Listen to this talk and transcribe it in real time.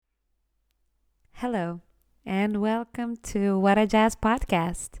Hello, and welcome to What a Jazz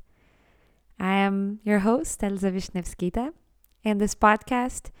podcast. I am your host, Elza Vishnevskita. In this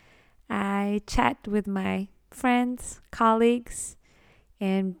podcast, I chat with my friends, colleagues,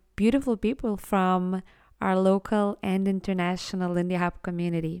 and beautiful people from our local and international Lindy Hop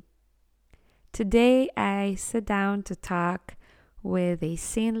community. Today, I sit down to talk with a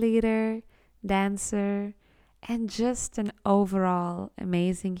scene leader, dancer, and just an overall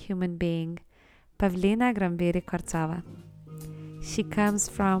amazing human being, Pavlina Grambiri Kortsova. She comes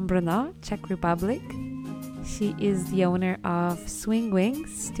from Brno, Czech Republic. She is the owner of Swing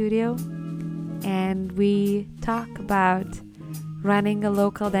Wings Studio, and we talk about running a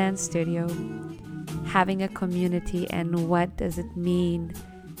local dance studio, having a community, and what does it mean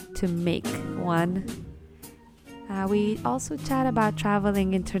to make one. We also chat about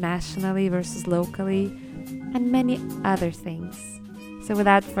traveling internationally versus locally, and many other things. So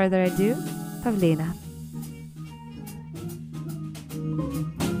without further ado, Pavlina.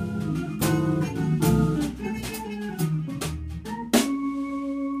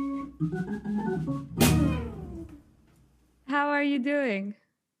 How are you doing?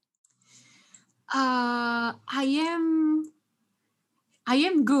 I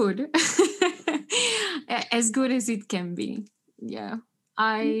am good. As good as it can be. Yeah.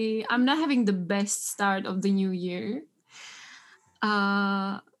 I'm not having the best start of the new year.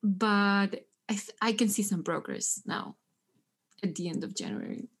 But I can see some progress now at the end of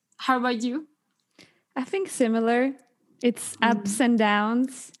January. How about you? I think similar. It's ups and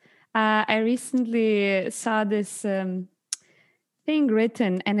downs. I recently saw this thing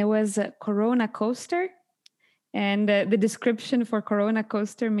written, and it was a Corona coaster. And the description for Corona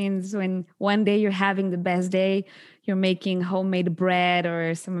coaster means when one day you're having the best day, you're making homemade bread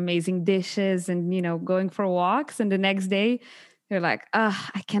or some amazing dishes and, going for walks. And the next day, you're like,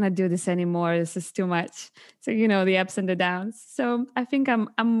 I cannot do this anymore. This is too much. So, the ups and the downs. So I think I'm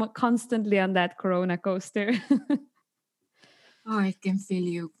constantly on that Corona coaster. Oh, I can feel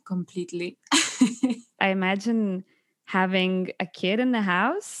you completely. I imagine having a kid in the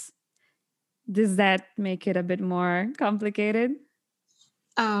house. Does that make it a bit more complicated?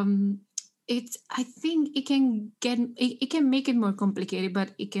 um I think it can make it more complicated,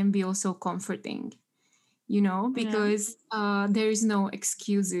 but it can be also comforting, Yeah. because there is no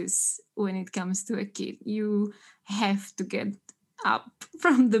excuses when it comes to a kid. You have to get up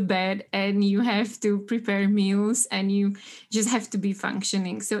from the bed and you have to prepare meals and you just have to be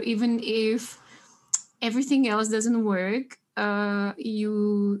functioning. So even if everything else doesn't work,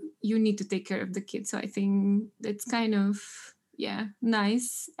 you need to take care of the kid. So I think that's kind of, yeah,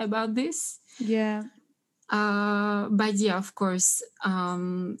 nice about this. Yeah. But yeah, of course,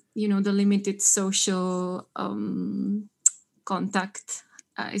 the limited social contact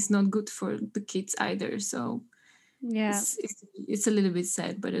is not good for the kids either. So Yeah. it's a little bit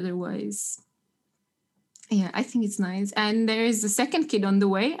sad, but otherwise, yeah, I think it's nice. And there is a second kid on the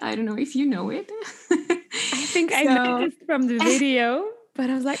way. I don't know if you know it. I think I So noticed from the video, but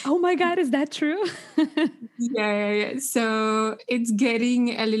I was like, oh my God, is that true? yeah. So it's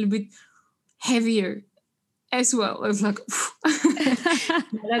getting a little bit heavier as well. I was like,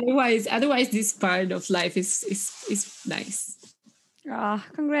 but otherwise, this part of life is nice. Oh,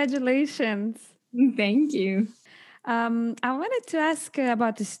 congratulations. Thank you. I wanted to ask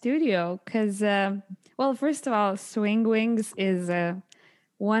about the studio because, well, first of all, Swing Wings is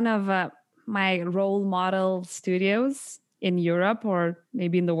one of my role model studios in Europe or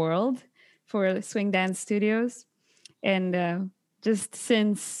maybe in the world for swing dance studios. And just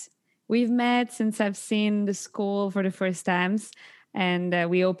since we've met, since I've seen the school for the first times, and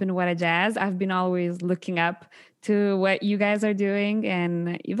we opened What a Jazz, I've been always looking up to what you guys are doing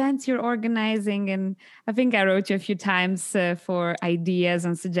and events you're organizing. And I think I wrote you a few times for ideas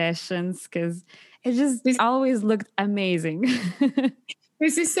and suggestions because it just This always looked amazing.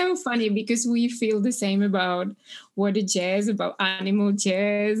 this is so funny because we feel the same about what a jazz, about animal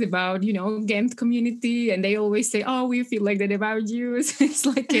jazz, about Ghent community, and they always say, "Oh, we feel like that about you." So it's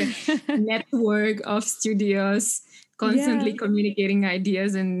like a network of studios Yeah. constantly communicating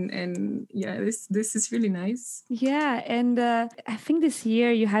ideas, and yeah, this is really nice. Yeah. And I think this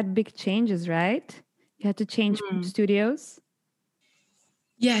year you had big changes, right? You had to change Mm. studios.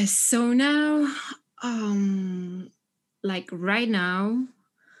 Yes. So now, um, like right now,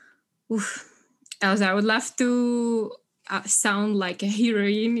 oof, Elsa, I would love to sound like a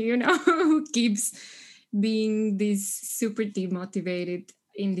heroine, who keeps being this super demotivated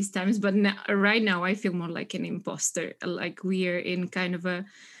in these times. But right now, I feel more like an imposter. Like we are in kind of a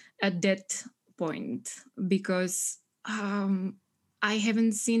dead point because I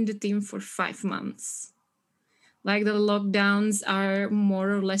haven't seen the team for 5 months. Like the lockdowns are more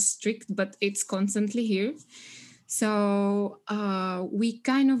or less strict, but it's constantly here. So we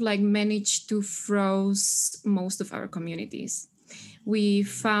kind of like managed to froze most of our communities. We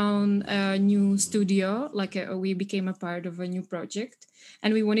found a new studio, we became a part of a new project,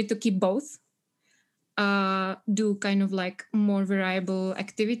 and we wanted to keep both, do kind of like more variable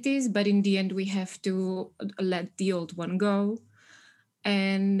activities, but in the end we have to let the old one go.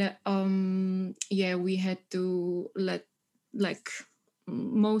 And yeah, we had to let like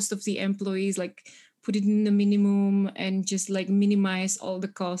most of the employees like put it in the minimum and just like minimize all the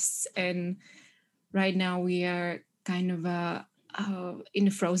costs. And right now we are kind of in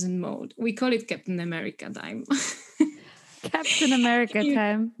a frozen mode. We call it Captain America time. Captain America you,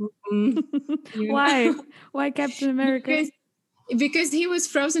 time. you Why? know, Why Captain America? because he was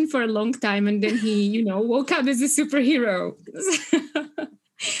frozen for a long time and then he woke up as a superhero.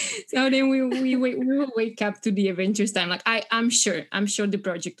 So then we will wake up to the Avengers time. Like I'm sure the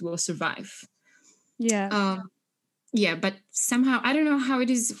project will survive. Yeah. Yeah, but somehow I don't know how it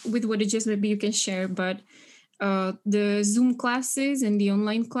is with what it just, maybe you can share, but the Zoom classes and the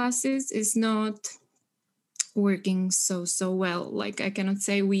online classes is not working so well. Like I cannot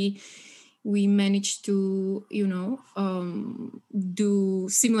say we managed to do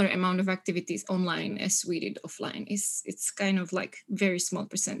similar amount of activities online as we did offline. It's kind of like very small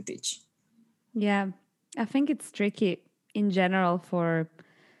percentage. Yeah. I think it's tricky in general for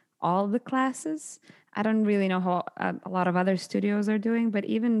all the classes. I don't really know how a lot of other studios are doing, but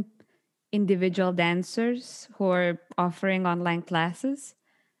even individual dancers who are offering online classes,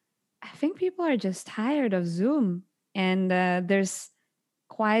 I think people are just tired of Zoom. And there's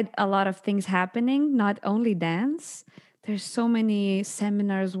quite a lot of things happening, not only dance. There's so many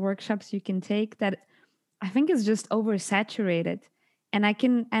seminars, workshops you can take that I think it's just oversaturated. And I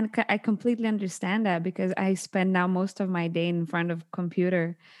completely understand that because I spend now most of my day in front of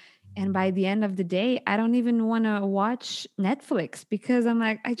computer, and by the end of the day I don't even want to watch Netflix because I'm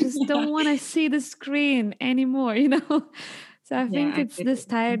like, I just don't want to see the screen anymore, you know. So I Yeah, think I it's get this it.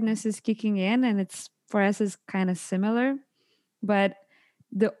 tiredness is kicking in, and it's for us is kind of similar. But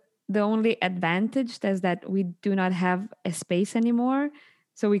the the only advantage is that we do not have a space anymore,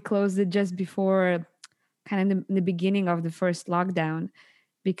 so we closed it just before, kind of in the beginning of the first lockdown,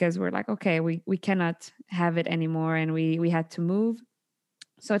 because we're like, okay, we cannot have it anymore, and we had to move.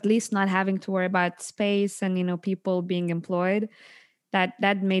 So at least not having to worry about space and people being employed,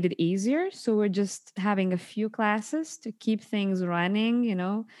 that made it easier. So we're just having a few classes to keep things running,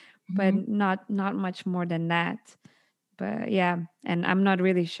 but Mhm. not much more than that. But yeah, and I'm not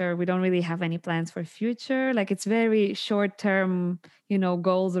really sure, we don't really have any plans for future. Like, it's very short term,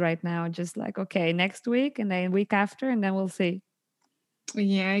 goals right now, just like, okay, next week and then week after, and then we'll see.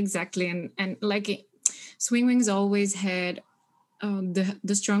 Yeah, exactly. And like Swing Wings always had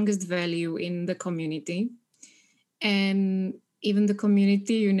the strongest value in the community, and even the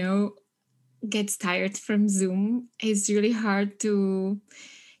community, gets tired from Zoom. It's really hard to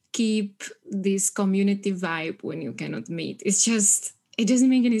keep this community vibe when you cannot meet. It doesn't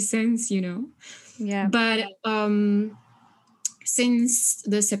make any sense. Yeah. But since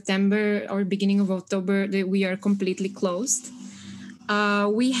the September or beginning of October, that we are completely closed.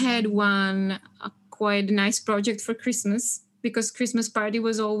 We had one quite nice project for Christmas, because Christmas party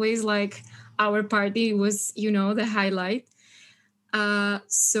was always like our party was, the highlight.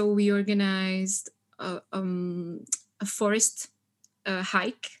 So we organized a forest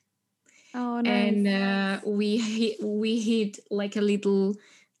hike, Oh, and nice. we hit like a little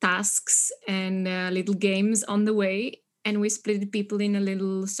tasks and little games on the way, and we split people in a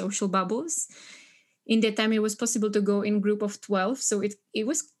little social bubbles. In that time it was possible to go in group of 12, so it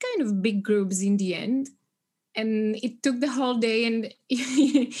was kind of big groups in the end. And it took the whole day, and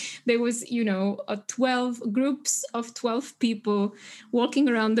there was 12 groups of 12 people walking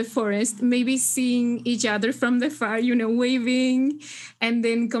around the forest, maybe seeing each other from the far, waving, and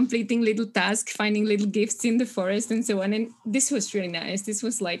then completing little tasks, finding little gifts in the forest, and so on. And this was really nice. This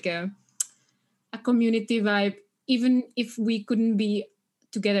was like a community vibe. Even if we couldn't be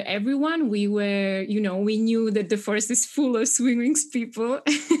together everyone, we knew that the forest is full of swimming people.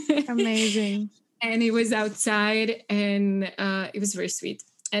 Amazing. And it was outside, and it was very sweet.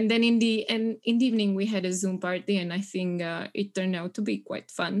 And then in the evening we had a Zoom party, and I think it turned out to be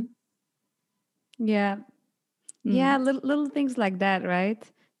quite fun. Yeah. Yeah, Mm. little things like that, right?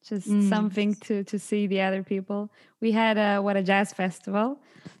 Just Mm. something to see the other people. We had a What a Jazz festival,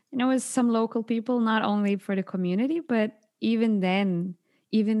 with some local people, not only for the community, but even then,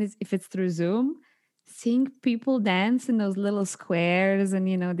 even if it's through Zoom, seeing people dance in those little squares and,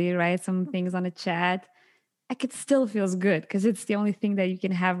 they write some things on a chat, like it still feels good because it's the only thing that you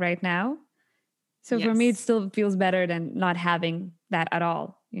can have right now. So for me, it Yes. still feels better than not having that at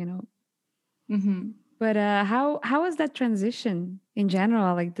all. Mm-hmm. But how was that transition in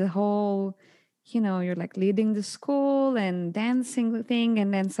general? Like the whole, you're like leading the school and dancing thing,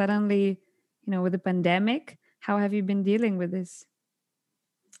 and then suddenly, with the pandemic, how have you been dealing with this?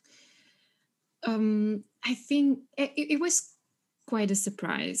 I think it was quite a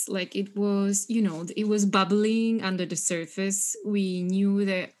surprise. Like it was, it was bubbling under the surface. We knew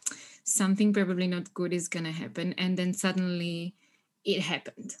that something probably not good is gonna happen, and then suddenly it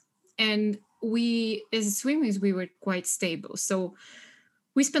happened. And we, as swimmers, we were quite stable. So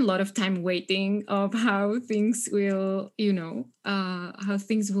we spent a lot of time waiting of how things will, how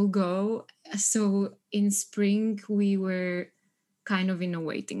things will go. So in spring, we were kind of in a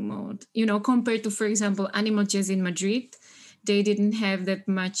waiting mode, compared to, for example, Animal Jazz in Madrid. They didn't have that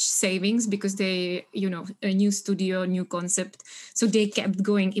much savings because they, a new studio, new concept. So they kept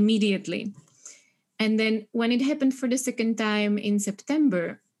going immediately. And then when it happened for the second time in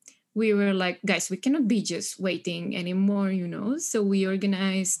September, we were like, guys, we cannot be just waiting anymore. So we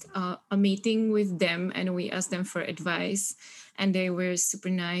organized a meeting with them and we asked them for advice. And they were super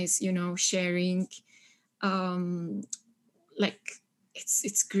nice, sharing. Um, like,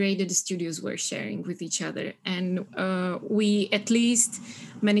 it's great that the studios were sharing with each other. And we at least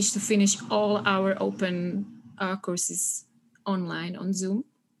managed to finish all our open courses online on Zoom.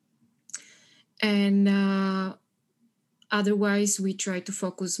 And otherwise, we try to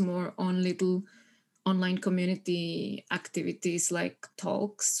focus more on little online community activities like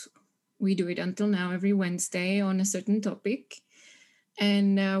talks. We do it until now every Wednesday on a certain topic.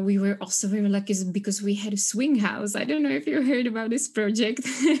 And we were also very lucky because we had a swing house. I don't know if you heard about this project,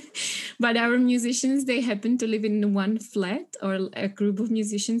 but our musicians, they happen to live in one flat or a group of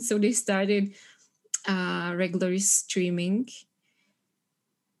musicians. So they started regularly streaming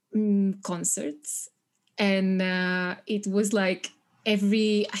concerts. And it was like I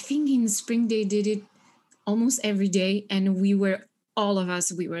think in spring they did it almost every day. And all of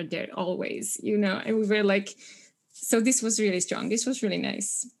us, we were there always, and we were like, so this was really strong. This was really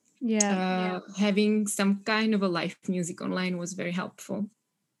nice. Yeah. Having some kind of a live music online was very helpful.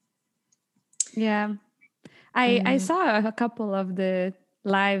 Yeah. I Uh, saw a couple of the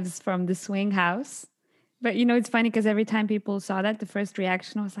lives from the swing house. But it's funny because every time people saw that, the first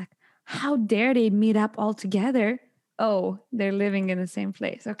reaction was like, how dare they meet up all together? Oh, they're living in the same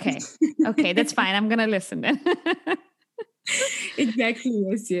place. Okay. Okay, that's fine. I'm gonna listen then. exactly.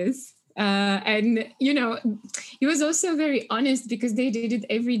 Yes. Yes. And it was also very honest because they did it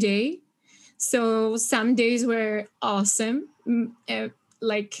every day. So some days were awesome,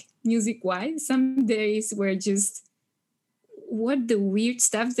 like music wise. Some days were just what the weird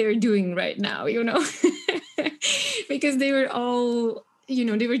stuff they're doing right now. Because they were all,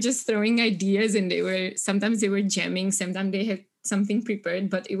 they were just throwing ideas and sometimes they were jamming, sometimes they had something prepared,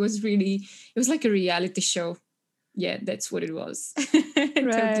 but it was like a reality show. Yeah, that's what it was.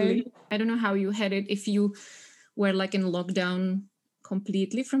 Right. Totally. I don't know how you had it, if you were like in lockdown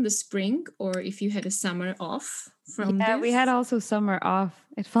completely from the spring or if you had a summer off from Yeah, we had this. also summer off.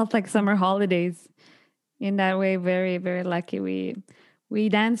 It felt like summer holidays. In that way, very, very lucky. We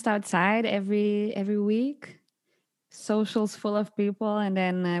danced outside every week, socials full of people, and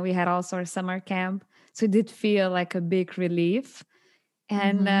then we had also our summer camp. So it did feel like a big relief.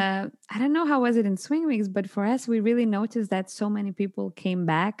 And Mm-hmm. I don't know how was it in swing weeks, but for us, we really noticed that so many people came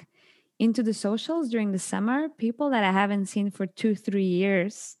back into the socials during the summer. People that I haven't seen for 2-3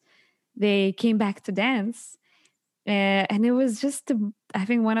 years, they came back to dance, and it was just, I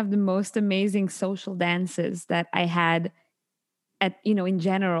think, one of the most amazing social dances that I had in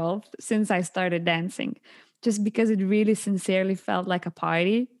general since I started dancing, just because it really sincerely felt like a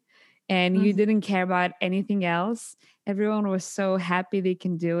party and you Mm-hmm. didn't care about anything else. Everyone was so happy they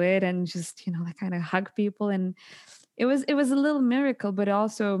can do it and just, like kind of hug people. And it was a little miracle, but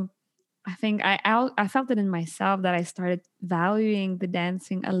also I think I felt it in myself that I started valuing the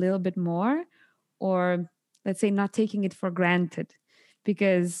dancing a little bit more, or let's say not taking it for granted,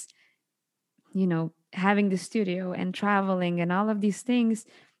 because having the studio and traveling and all of these things,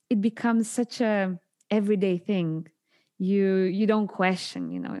 it becomes such a everyday thing. You don't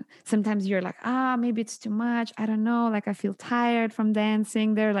question. Sometimes you're like, maybe it's too much, I don't know, like I feel tired from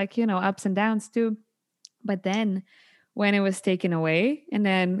dancing. There are like ups and downs too. But then when it was taken away and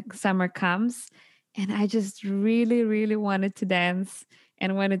then summer comes, and I just really, really wanted to dance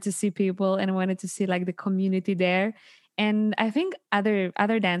and wanted to see people and wanted to see like the community there. And I think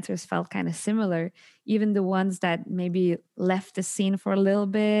other dancers felt kind of similar, even the ones that maybe left the scene for a little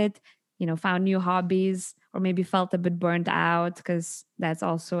bit, found new hobbies, or maybe felt a bit burnt out, because that's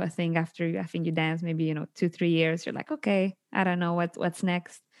also a thing. After I think you dance maybe 2-3 years, you're like, okay, I don't know what's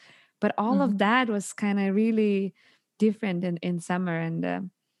next. But all Mhm. of that was kind of really different in summer,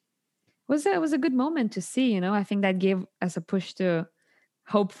 and was a good moment to see. I think that gave us a push to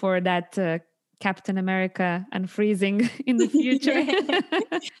hope for that Captain America unfreezing in the future. Yeah.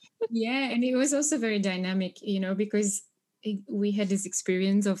 Yeah, and it was also very dynamic, because we had this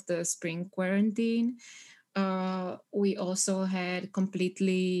experience of the spring quarantine. We also had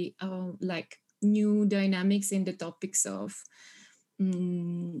completely like new dynamics in the topics of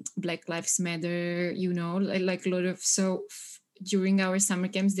Black Lives Matter, like a lot of during our summer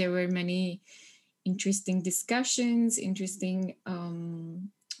camps there were many interesting discussions, interesting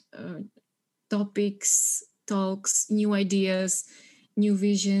uh, topics, talks, new ideas, new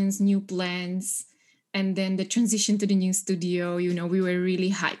visions, new plans. And then the transition to the new studio, we were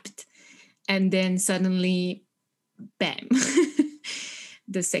really hyped. And then suddenly, bam,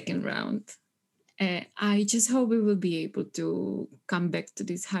 the second round. I just hope we will be able to come back to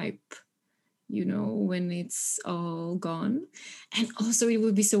this hype, when it's all gone. And also, it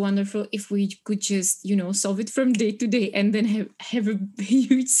would be so wonderful if we could just, solve it from day to day and then have a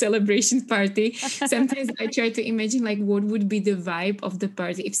huge celebration party. Sometimes I try to imagine, like, what would be the vibe of the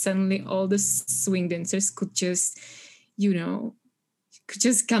party if suddenly all the swing dancers could just,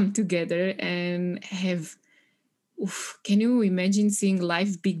 come together and have. Oof, can you imagine seeing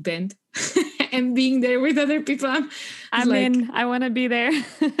live big band and being there with other people? I Like, mean, I want to be there.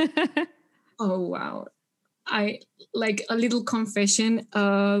 oh wow. I like a little confession.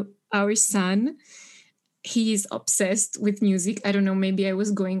 Our son, he is obsessed with music. I don't know, maybe I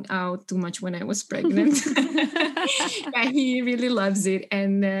was going out too much when I was pregnant. Yeah, he really loves it.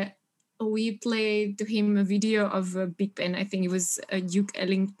 And we played to him a video of a big band. I think it was Duke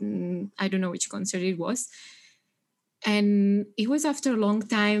Ellington. I don't know which concert it was. And it was after a long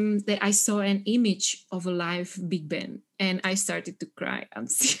time that I saw an image of a live big band and I started to cry. I'm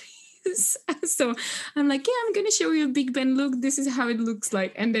serious. So I'm like, yeah, I'm gonna show you a big band. Look, this is how it looks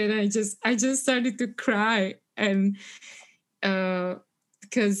like. And then I just started to cry. And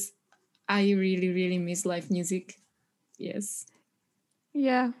because I really, really miss live music. Yes.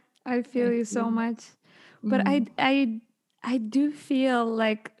 Yeah, I feel you so much. But Mm. I do feel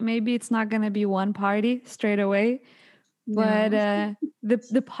like maybe it's not gonna be one party straight away, but No.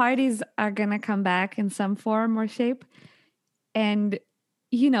 the parties are gonna come back in some form or shape. And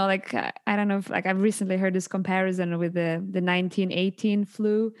like I don't know if, like, I've recently heard this comparison with the 1918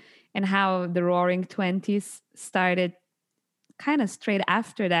 flu, and how the Roaring Twenties started kind of straight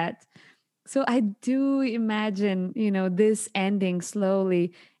after that. So I do imagine, this ending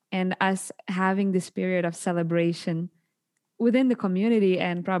slowly, and us having this period of celebration within the community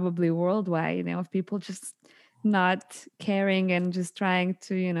and probably worldwide, of people just not caring and just trying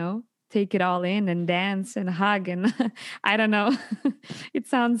to, take it all in and dance and hug. And I don't know, it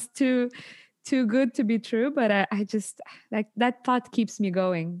sounds too good to be true, but I just, like, that thought keeps me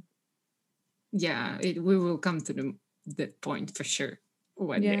going. Yeah, we will come to that point for sure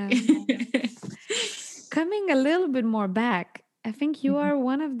one day. Yeah. Coming a little bit more back, I think you Mhm. are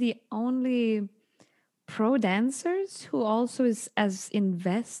one of the only pro dancers who also is as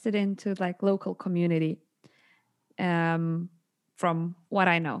invested into like local community, um, from what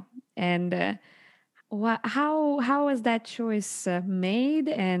I know. And how was that choice made?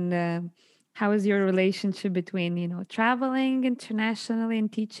 And how is your relationship between traveling internationally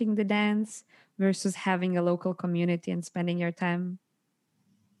and teaching the dance versus having a local community and spending your time?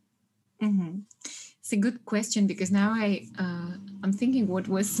 Mhm. It's a good question because now I'm thinking what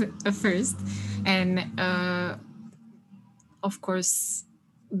was a first, and of course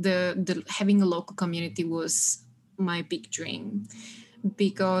the having a local community was my big dream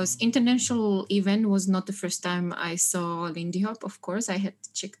because international event was not the first time I saw Lindy Hop. Of course, I had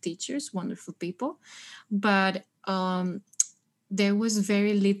Czech teachers, wonderful people, but there was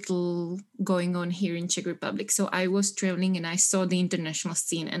very little going on here in Czech Republic. So I was traveling and I saw the international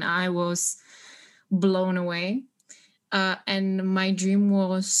scene, and I was blown away. And my dream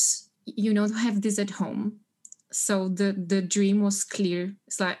was, to have this at home. So the dream was clear.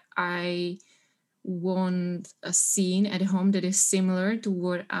 It's like I want a scene at home that is similar to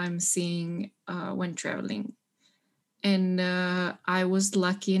what I'm seeing when traveling. And I was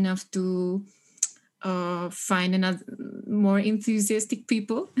lucky enough to find another more enthusiastic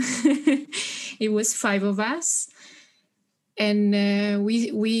people. It was five of us, and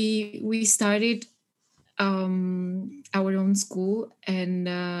we started our own school, and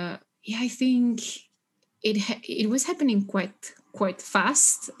yeah, I think it was happening quite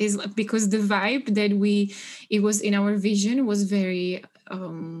fast. Is because the vibe that it was in our vision was very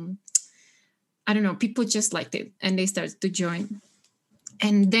I don't know, people just liked it and they started to join,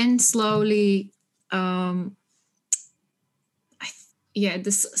 and then slowly um yeah,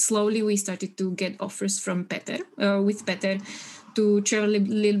 this slowly we started to get offers from Peter, with Peter, to travel a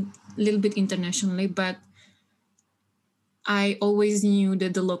little bit internationally. But I always knew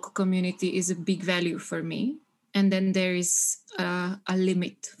that the local community is a big value for me. And then there is a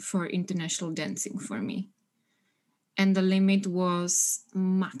limit for international dancing for me. And the limit was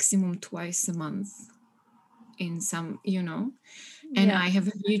maximum twice a month in some, And Yeah. I have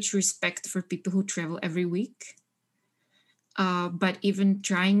a huge respect for people who travel every week. But even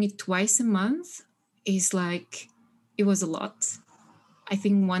trying it twice a month is like, it was a lot. I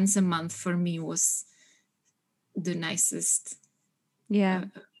think once a month for me was the nicest. Yeah.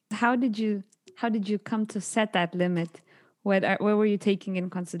 Uh, How did you come to set that limit? What were you taking in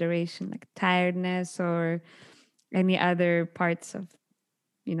consideration, like tiredness or any other parts of,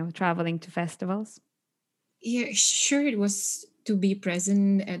 traveling to festivals? yeah, sure, it was to be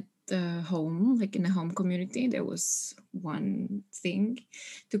present at the home, like in a home community. That was one thing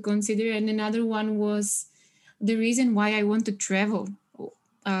to consider. And another one was the reason why I want to travel.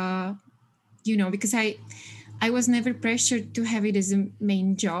 Uh, because I was never pressured to have it as a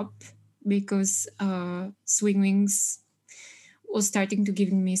main job, because Swing Wings was starting to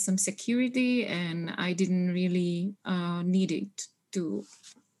give me some security, and I didn't really need it to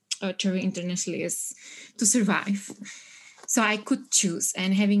travel internationally as to survive. So I could choose,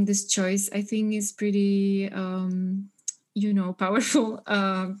 and having this choice, I think, is pretty, powerful,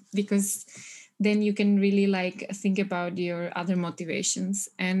 because then you can really like think about your other motivations.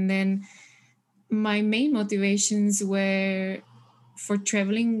 And then my main motivations were for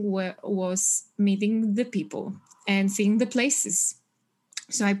traveling was meeting the people and seeing the places.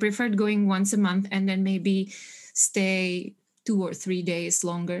 So I preferred going once a month and then maybe stay 2 or 3 days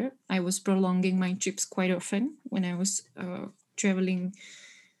longer. I was prolonging my trips quite often when I was traveling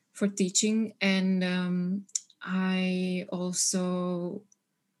for teaching. And I also,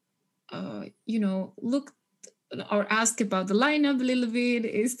 looked or ask about the lineup a little bit.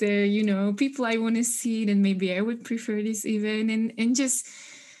 Is there, people I want to see? Then maybe I would prefer this event, and just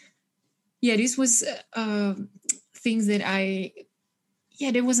yeah, this was things that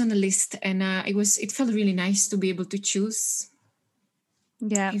there was on a list, and it felt really nice to be able to choose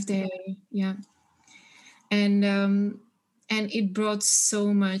Yeah. if they yeah, and it brought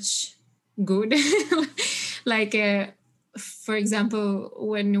so much good, like for example,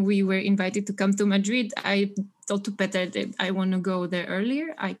 when we were invited to come to Madrid, I told to Peter that I want to go there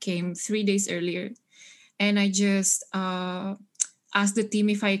earlier. I came 3 days earlier, and I just asked the team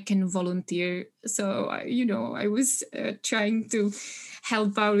if I can volunteer. So I was trying to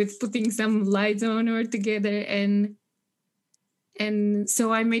help out with putting some lights on or together, and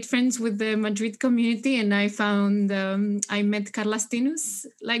so I made friends with the Madrid community, and I met Carla Stinus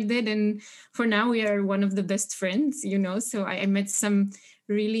like that, and for now we are one of the best friends. So I met some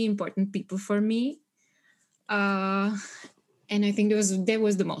really important people for me, uh, and I think that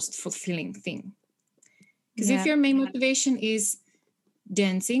was the most fulfilling thing. Because if Yeah. your main motivation is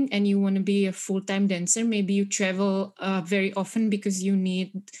dancing and you want to be a full-time dancer, maybe you travel very often because you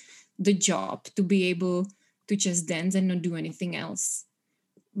need the job to be able to just dance and not do anything else.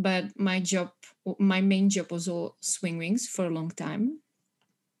 But my main job was all Swing Wings for a long time.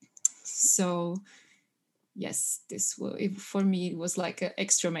 So yes, for me it was like a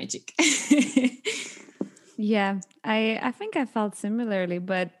extra magic. Yeah. I think I felt similarly,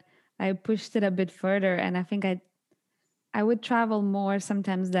 but I pushed it a bit further, and I think I would travel more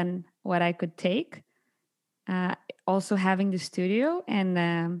sometimes than what I could take. Uh, Also having the studio and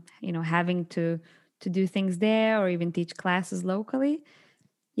having to do things there or even teach classes locally.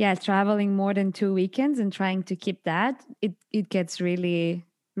 Yeah, traveling more than 2 weekends and trying to keep that, it gets really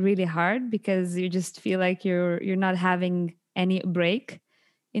really hard because you just feel like you're not having any break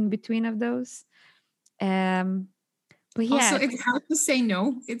in between of those. Um, but Also, yeah, it's hard to say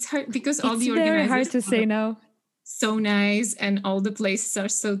no. It's hard because all it's the very organizers hard to say are no. so nice and all the places are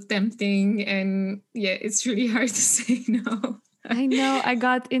so tempting, and yeah, it's really hard to say no. I know I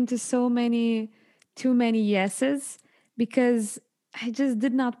got into too many yeses because I just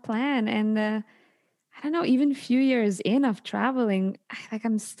did not plan. And I don't know, even few years in of traveling,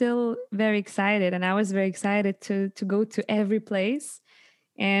 I'm still very excited. And I was very excited to go to every place.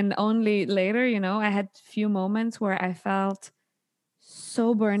 And only later, I had few moments where I felt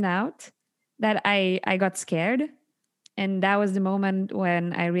so burned out that I got scared. And that was the moment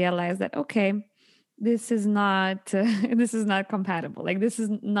when I realized that, okay, this is not this is not compatible. Like, this is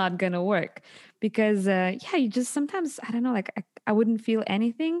not gonna work, because yeah, you just sometimes, I don't know, like I wouldn't feel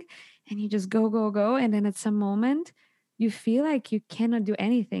anything, and you just go, and then at some moment you feel like you cannot do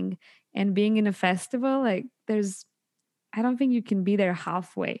anything. And being in a festival, like, there's, I don't think you can be there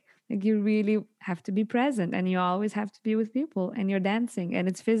halfway. Like, you really have to be present, and you always have to be with people, and you're dancing, and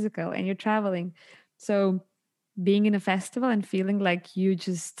it's physical, and you're traveling. So being in a festival and feeling like you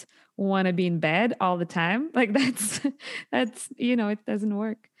just want to be in bed all the time, like, that's, it doesn't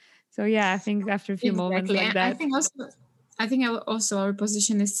work. So yeah, I think after a few moments Exactly. like And I that. think also, also our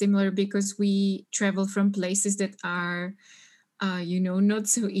position is similar because we travel from places that are, not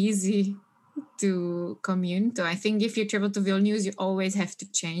so easy to commune to. I think if you travel to Vilnius, you always have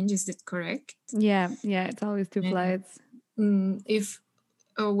to change. Is that correct? Yeah, it's always two And flights. if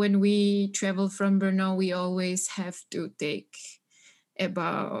when we travel from Brno, we always have to take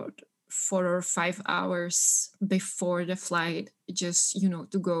about 4 or 5 hours before the flight, just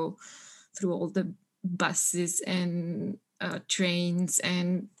to go through all the buses and trains,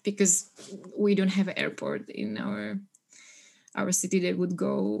 and because we don't have an airport in our city that would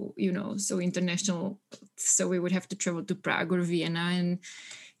go so international, so we would have to travel to Prague or Vienna, and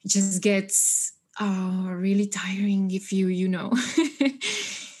it just gets really tiring if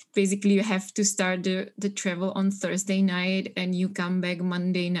basically you have to start the travel on Thursday night and you come back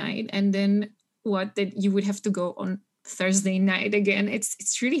Monday night, and then what, that you would have to go on Thursday night again.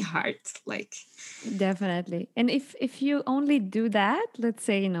 It's really hard, like. Definitely. And if you only do that, let's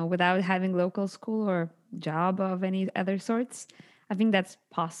say, without having local school or job of any other sorts, I think that's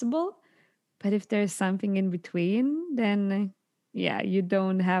possible. But if there's something in between, then yeah, you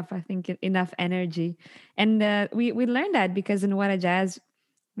don't have, I think, enough energy. And we learned that because in What a Jazz,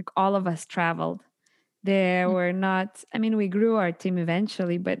 like, all of us traveled. There were not, I mean, we grew our team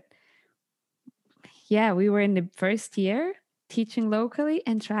eventually, but yeah, we were in the first year teaching locally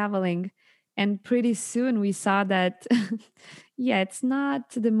and traveling. And pretty soon we saw that, yeah, it's not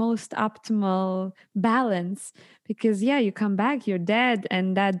the most optimal balance, because, yeah, you come back, you're dead.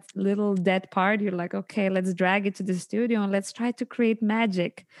 And that little dead part, you're like, okay, let's drag it to the studio and let's try to create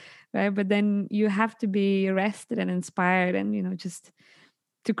magic. Right. But then you have to be rested and inspired and, just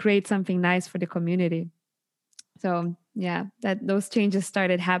to create something nice for the community. So yeah, that those changes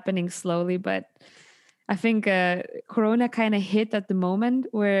started happening slowly, but I think Corona kind of hit at the moment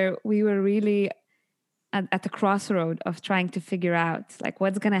where we were really at the crossroad of trying to figure out, like,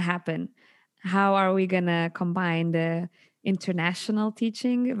 what's going to happen. How are we going to combine the international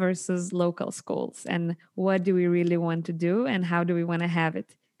teaching versus local schools, and what do we really want to do, and how do we want to have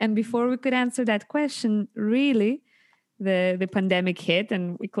it? And before we could answer that question, really, the pandemic hit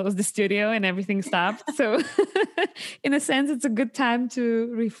and we closed the studio and everything stopped. So in a sense, it's a good time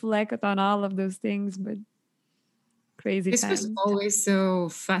to reflect on all of those things, but crazy This was time. always so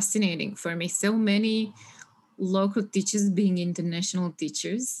fascinating for me. So many local teachers being international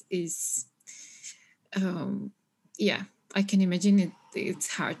teachers is, um, yeah, I can imagine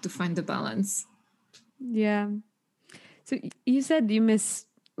it's hard to find the balance. Yeah. So you said you miss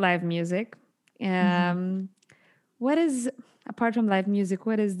live music. Mhm. What is, apart from live music,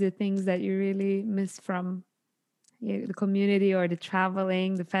 what is the things that you really miss from, the community or the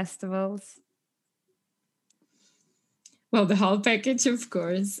traveling, the festivals? Well, the whole package, of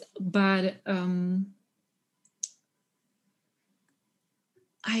course, but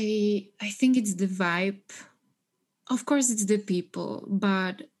I think it's the vibe. Of course, it's the people,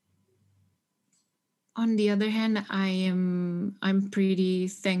 but on the other hand, I'm pretty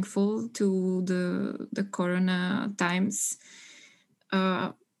thankful to the Corona times,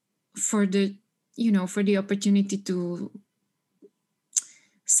 uh, for the for the opportunity to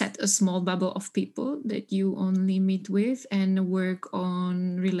set a small bubble of people that you only meet with and work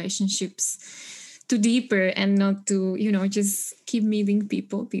on relationships to deeper, and not to just keep meeting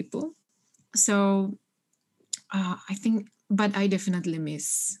people. So I think, but I definitely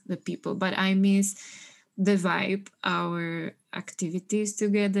miss the people, but I miss the vibe, our activities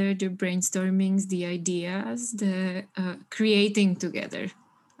together, the brainstormings, the ideas, the creating together.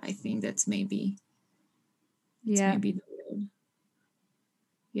 I think that's Yeah. maybe the word.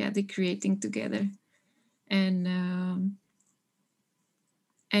 Yeah, the creating together. And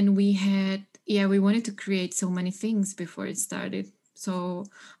we had, yeah, we wanted to create so many things before it started. So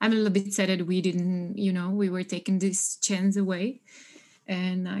I'm a little bit sad that we didn't, we were taking this chance away,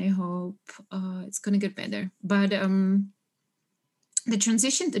 and I hope it's gonna get better. But the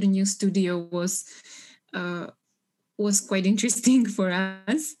transition to the new studio uh, was quite interesting for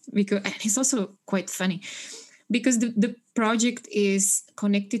us, because and it's also quite funny because the project is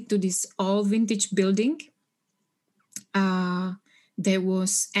connected to this old vintage building that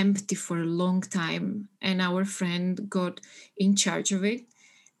was empty for a long time, and our friend got in charge of it.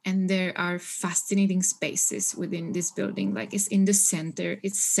 And there are fascinating spaces within this building. Like, it's in the center,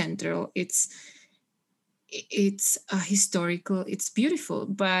 it's central, it's a historical, it's beautiful.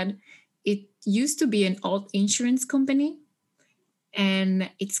 But it used to be an old insurance company,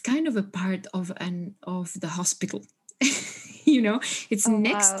 and it's kind of a part of the hospital. It's Oh,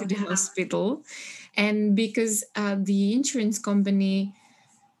 next to wow. the hospital. And because the insurance company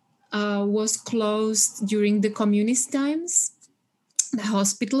was closed during the communist times, the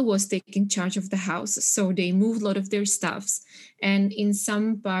hospital was taking charge of the house, so they moved a lot of their stuffs. And in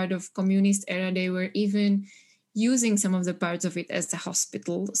some part of communist era, they were even using some of the parts of it as a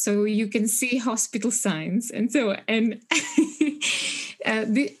hospital, so you can see hospital signs. And so, and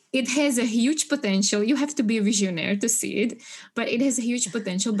it has a huge potential. You have to be a visionary to see it, but it has a huge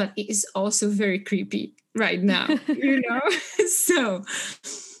potential. But it is also very creepy right now, so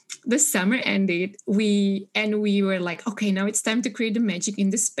the summer ended, we were like, okay, now it's time to create the magic in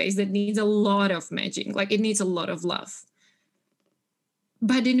this space that needs a lot of magic, like it needs a lot of love.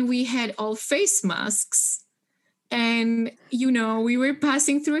 But then we had all face masks, and we were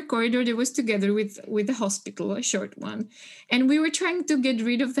passing through a corridor that was together with the hospital, a short one, and we were trying to get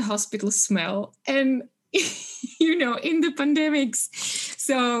rid of the hospital smell. And in the pandemics,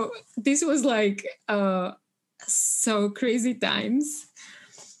 so this was like so crazy times.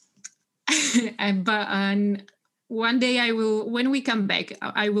 But one day when we come back,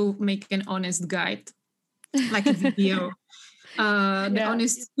 I will make an honest guide, like a video, the Yeah.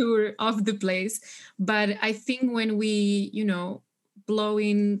 honest tour of the place. But I think when we, blow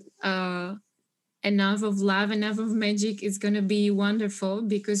in enough of love, enough of magic, it's going to be wonderful,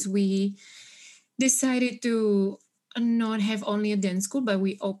 because we decided to not have only a dance school, but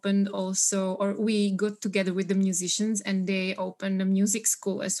we opened also, or we got together with the musicians and they opened a music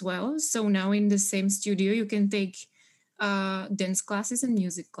school as well. So now in the same studio, you can take dance classes and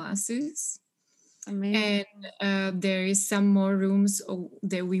music classes. Amazing. And there is some more rooms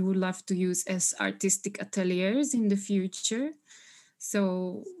that we would love to use as artistic ateliers in the future.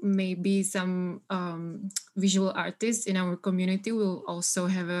 So maybe some visual artists in our community will also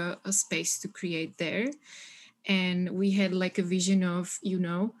have a space to create there. And we had like a vision of,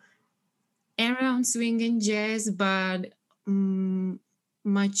 around swing and jazz, but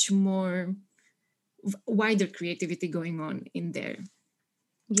much more wider creativity going on in there.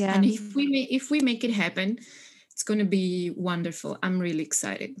 Yeah. And if we make it happen, it's going to be wonderful. I'm really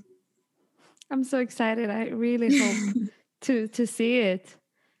excited. I'm so excited. I really hope to see it,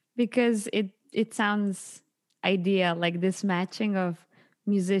 because it sounds ideal, like this matching of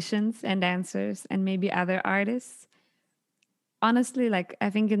musicians and dancers and maybe other artists. Honestly, like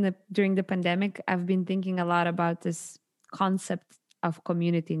I think during the pandemic, I've been thinking a lot about this concept of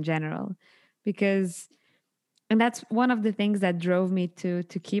community in general, because and that's one of the things that drove me to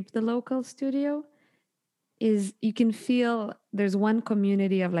keep the local studio. Is you can feel there's one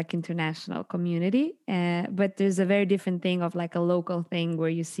community of like international community, but there's a very different thing of like a local thing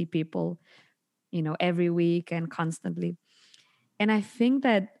where you see people, every week and constantly. And I think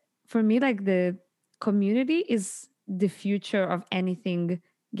that for me, like the community is the future of anything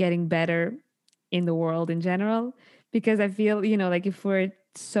getting better in the world in general. Because I feel, like if we're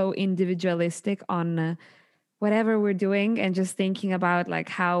so individualistic on whatever we're doing and just thinking about like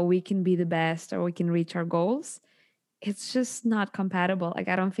how we can be the best or we can reach our goals, it's just not compatible. Like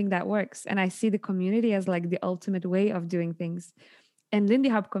I don't think that works. And I see the community as like the ultimate way of doing things. And Lindy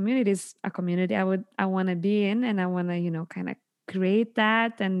Hop community is a community I want to be in, and I want to, kind of create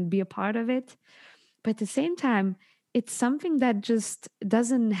that and be a part of it. But at the same time, it's something that just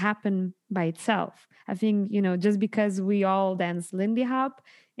doesn't happen by itself. I think, just because we all dance Lindy Hop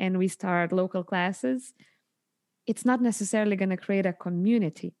and we start local classes, it's not necessarily going to create a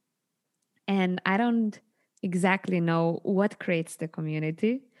community. And I don't exactly know what creates the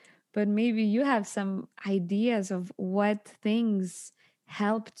community, but maybe you have some ideas of what things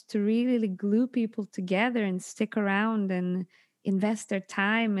helped to really glue people together and stick around and invest their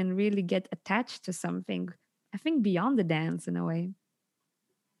time and really get attached to something. I think beyond the dance in a way.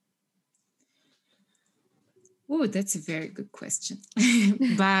 Oh, that's a very good question.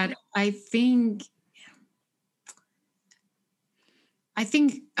 But I think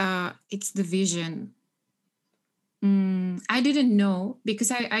it's the vision. I didn't know,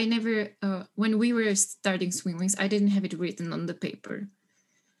 because I never, when we were starting Swing Wings, I didn't have it written on the paper.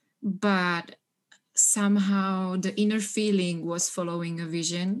 But somehow the inner feeling was following a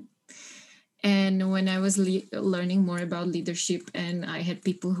vision. And when I was learning more about leadership, and I had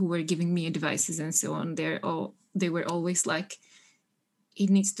people who were giving me advices and so on, they were always like, it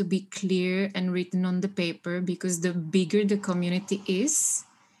needs to be clear and written on the paper, because the bigger the community is,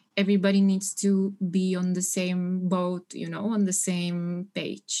 everybody needs to be on the same boat, on the same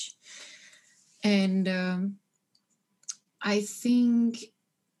page. And I think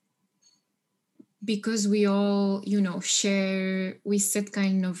because we all share, we set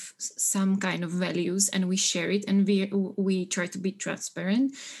kind of some kind of values, and we share it, and we try to be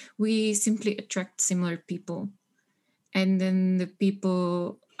transparent, we simply attract similar people. And then the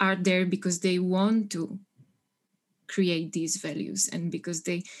people are there because they want to create these values, and because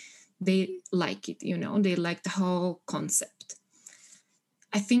they like it, they like the whole concept.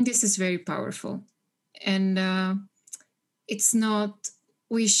 I think this is very powerful. And it's not,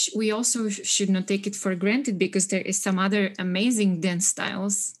 we also should not take it for granted, because there is some other amazing dance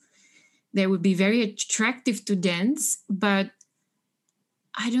styles that would be very attractive to dance, but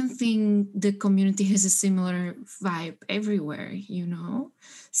I don't think the community has a similar vibe everywhere.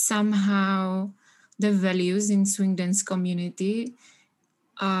 Somehow the values in swing dance community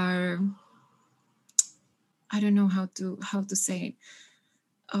are, I don't know how to say it.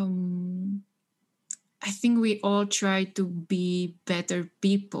 I think we all try to be better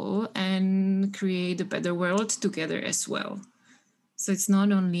people and create a better world together as well. So it's not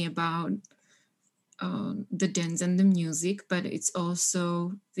only about the dance and the music, but it's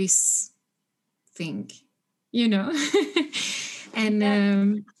also this thing, and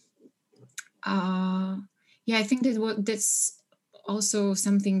yeah, I think that's also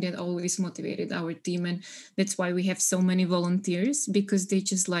something that always motivated our team, and that's why we have so many volunteers, because they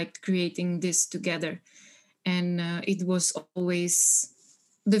just liked creating this together. And it was always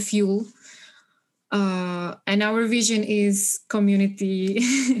the fuel. And our vision is community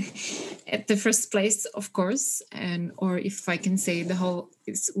at the first place, of course. And, or if I can say,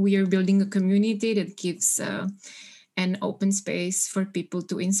 we are building a community that gives an open space for people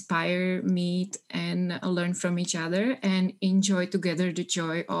to inspire, meet, and learn from each other, and enjoy together the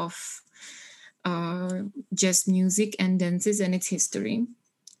joy of jazz music and dances and its history.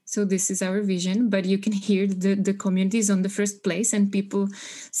 So this is our vision, but you can hear the community is on the first place, and people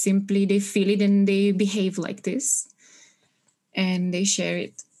simply, they feel it and they behave like this, and they share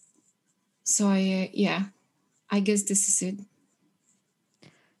it. So I guess this is it.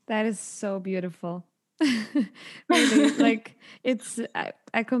 That is so beautiful. Really, like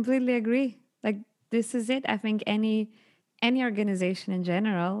I completely agree. Like this is it. I think any organization in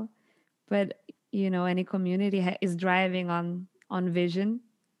general, but any community is driving on vision,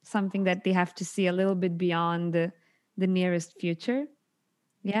 something that they have to see a little bit beyond the nearest future.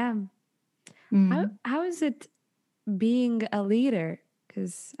 Yeah. How is it being a leader?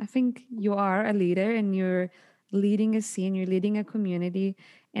 Because I think you are a leader and you're leading a scene, you're leading a community,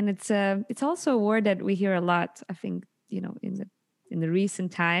 and it's also a word that we hear a lot. I think in the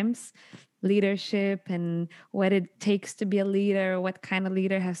recent times, leadership and what it takes to be a leader, what kind of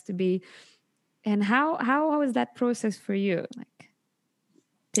leader has to be, and how is that process for you, like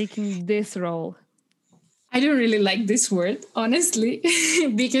taking this role? I don't really like this word, honestly,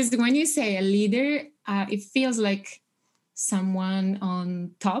 because when you say a leader, it feels like someone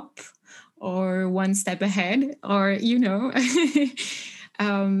on top or one step ahead, or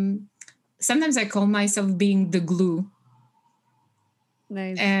sometimes I call myself being the glue.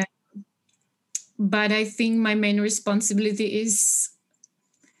 Nice. But I think my main responsibility is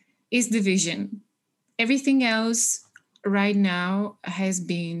the vision. Everything else right now has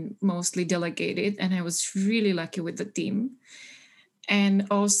been mostly delegated, and I was really lucky with the team. And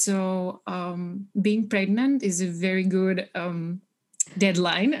also, being pregnant is a very good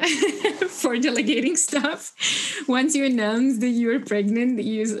deadline for delegating stuff. Once you announce that you're pregnant,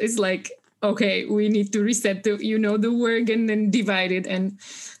 it's like, okay, we need to reset the work and then divide it. And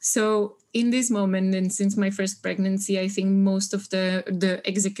so in this moment, and since my first pregnancy, I think most of the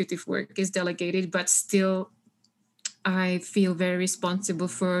executive work is delegated, but still I feel very responsible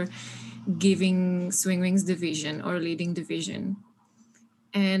for giving Swing Wings the vision, or leading the vision.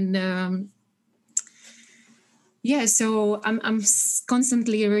 And so I'm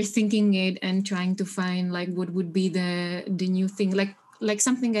constantly rethinking it and trying to find like what would be the new thing, like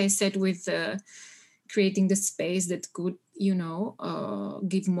something I said with creating the space that could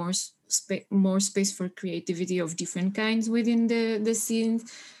give more space for creativity of different kinds within the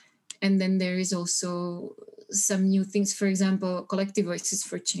scenes. And then there is also some new things. For example, Collective Voices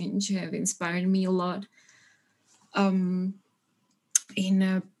for Change have inspired me a lot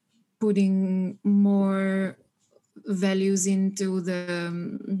in putting more values into the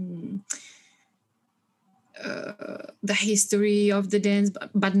history of the dance,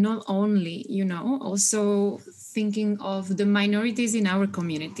 but not only, also thinking of the minorities in our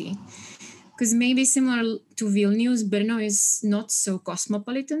community. Because maybe similar to Vilnius, Brno is not so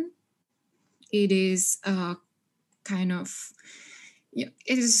cosmopolitan. It is kind of, yeah,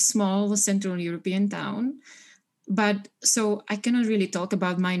 it is a small Central European town. But so I cannot really talk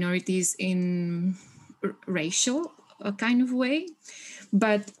about minorities in racial kind of way.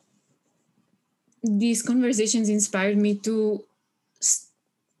 But these conversations inspired me to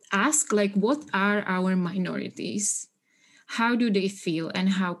ask, like, what are our minorities? How do they feel and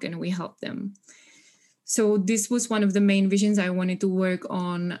how can we help them? So this was one of the main visions I wanted to work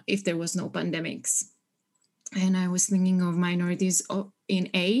on if there was no pandemics. And I was thinking of minorities in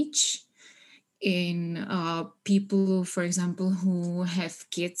age, in people, for example, who have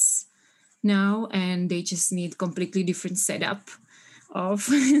kids now and they just need completely different setup of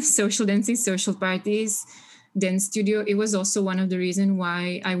social dancing, social parties, dance studio. It was also one of the reasons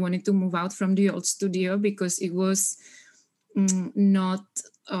why I wanted to move out from the old studio, because it was not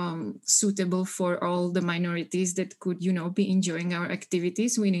suitable for all the minorities that could, be enjoying our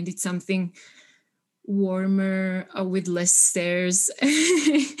activities. We needed something warmer, with less stairs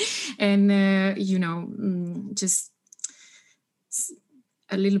and just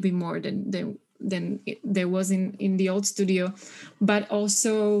a little bit more than there was in the old studio. But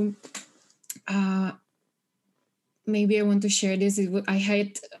also maybe I want to share this. I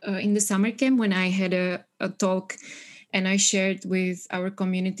had in the summer camp, when I had a talk and I shared with our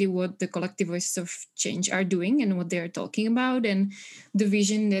community what the Collective Voices of Change are doing and what they are talking about, and the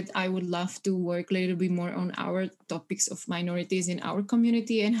vision that I would love to work a little bit more on our topics of minorities in our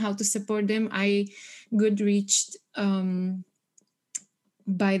community and how to support them. I got reached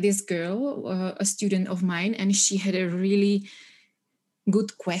by this girl, a student of mine, and she had a really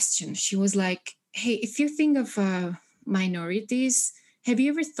good question. She was like, hey, if you think of minorities, have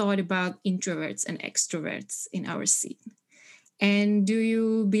you ever thought about introverts and extroverts in our scene? And do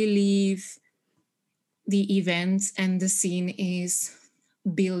you believe the events and the scene is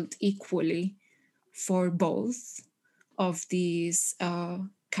built equally for both of these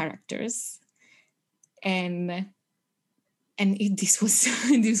characters? And this was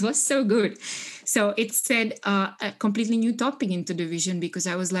this was so good. So it said a completely new topic into the vision, because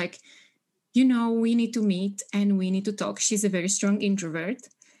I was like, we need to meet and we need to talk. She's a very strong introvert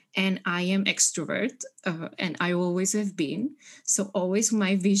and I am extrovert, and I always have been. So always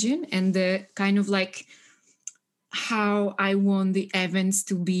my vision and the kind of like how I want the events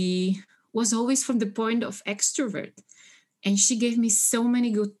to be was always from the point of extrovert. And she gave me so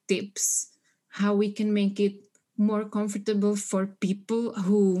many good tips how we can make it more comfortable for people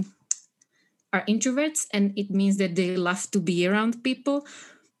who are introverts, and it means that they love to be around people,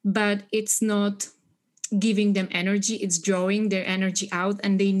 but it's not giving them energy, it's drawing their energy out,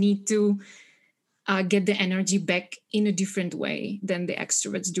 and they need to get the energy back in a different way than the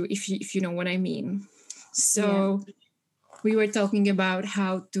extroverts do, if you know what I mean. So we were talking about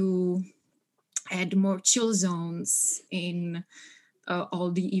how to add more chill zones in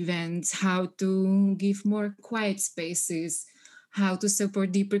all the events, how to give more quiet spaces, how to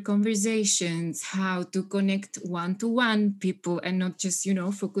support deeper conversations, how to connect one-to-one people and not just,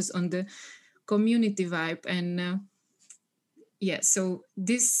 focus on the community vibe. And so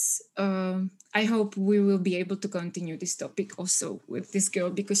this, I hope we will be able to continue this topic also with this girl,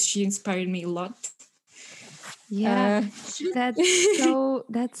 because she inspired me a lot. Yeah,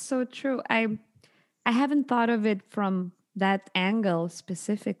 that's so true. I haven't thought of it from that angle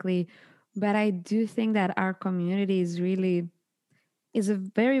specifically, but I do think that our community is a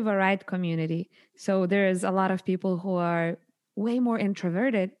very varied community. So there's a lot of people who are way more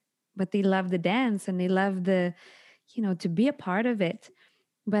introverted, but they love the dance and they love to be a part of it.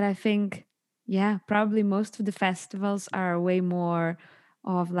 But I think, yeah, probably most of the festivals are way more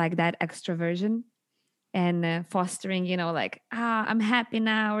of like that extroversion and fostering, like, I'm happy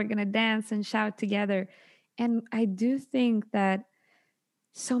now, we're going to dance and shout together. And I do think that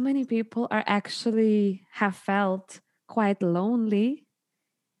so many people are actually have felt quite lonely,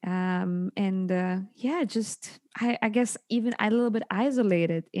 and yeah, just I guess even a little bit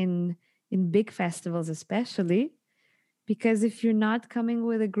isolated in big festivals, especially because if you're not coming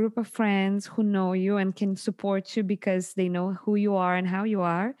with a group of friends who know you and can support you because they know who you are and how you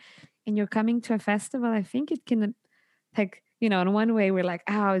are, and you're coming to a festival, I think it can, like, in one way we're like,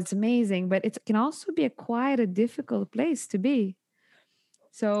 oh, it's amazing, but it can also be quite a difficult place to be.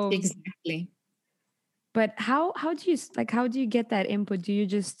 So Exactly. But how do you how do you get that input? Do you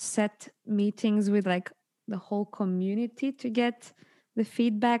just set meetings with like the whole community to get the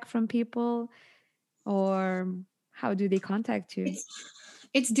feedback from people, or how do they contact you?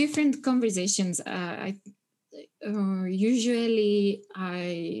 It's different conversations. Usually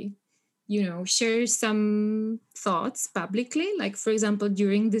I share some thoughts publicly, like for example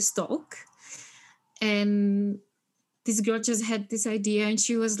during this talk, and this girl just had this idea and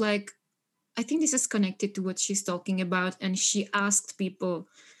she was like, I think this is connected to what she's talking about, and she asked people,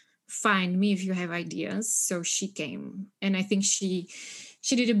 find me if you have ideas. So she came, and I think she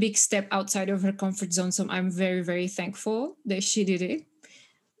did a big step outside of her comfort zone, so I'm very, very thankful that she did it.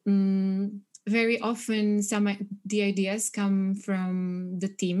 Very often the ideas come from the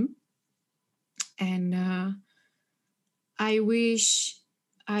team, and I wish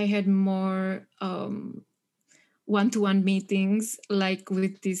I had more one-to-one meetings like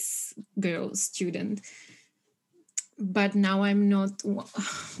with this girl student, but now I'm not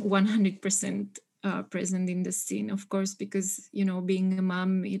 100% present in the scene, of course, because being a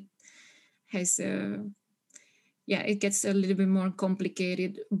mom, it has it gets a little bit more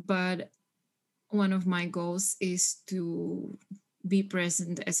complicated. But one of my goals is to be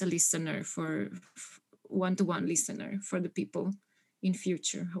present as a listener, for one-to-one listener for the people in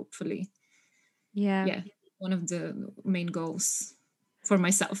future, hopefully. Yeah. Yeah, one of the main goals for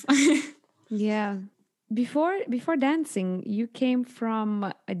myself. Yeah. Before dancing, you came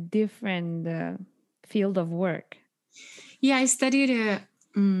from a different field of work. Yeah, I studied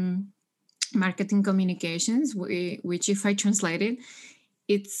marketing communications, which if I translate it,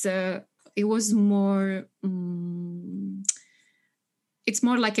 it was more it's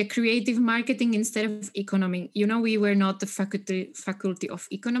more like a creative marketing instead of economy. We were not the faculty of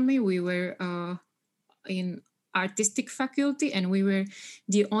economy. We were in artistic faculty, and we were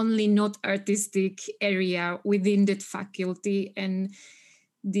the only not artistic area within that faculty, and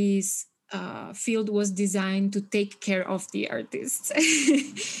this field was designed to take care of the artists.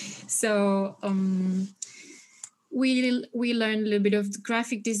 So we learned a little bit of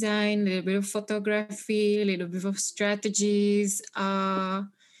graphic design, a little bit of photography, a little bit of strategies.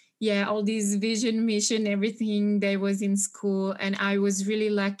 All these vision, mission, everything that was in school. And I was really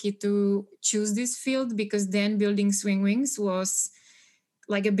lucky to choose this field, because then building Swing Wings was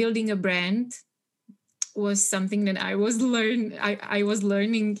like building a brand, was something that I was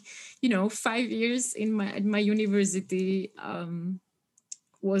learning, 5 years in my university,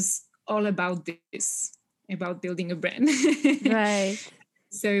 was all about this, about building a brand. Right.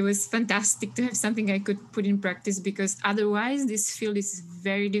 So it was fantastic to have something I could put in practice, because otherwise this field is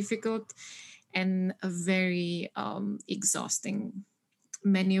very difficult and very exhausting.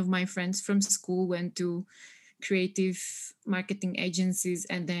 Many of my friends from school went to creative marketing agencies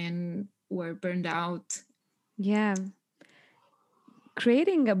and then were burned out. Yeah.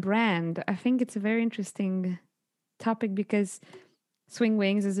 Creating a brand, I think it's a very interesting topic, because Swing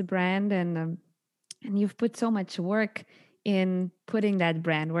Wings is a brand, and you've put so much work in putting that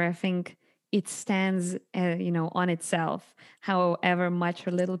brand, where I think it stands, on itself, however much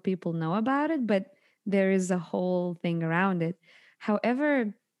or little people know about it, but there is a whole thing around it.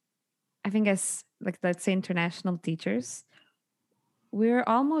 However, I think as, like, let's say, international teachers, we're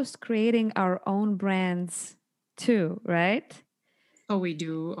almost creating our own brands too, right? Oh, we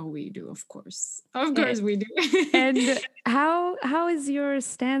do. Oh, we do. Of course. Of Eh, course we do. And how is your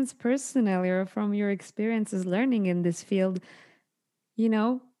stance personally, or from your experiences learning in this field?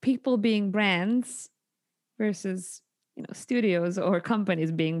 People being brands versus studios or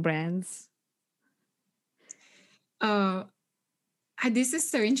companies being brands. uh, this is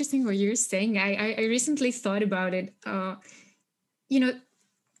so interesting what you're saying. I recently thought about it. You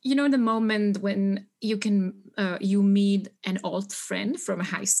know, the moment when you meet an old friend from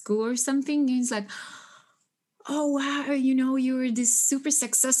high school or something, and it's like, oh wow, you're this super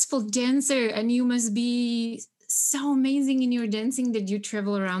successful dancer, and you must be so amazing in your dancing that you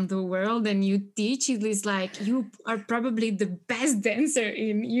travel around the world and you teach. It is like you are probably the best dancer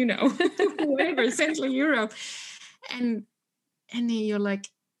in whatever Central Europe, and then you're like,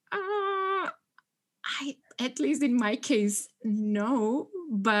 I, at least in my case, no,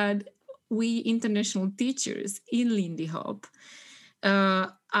 but we international teachers in Lindy Hop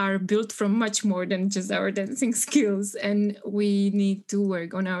are built from much more than just our dancing skills, and we need to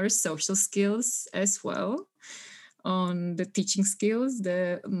work on our social skills as well, on the teaching skills,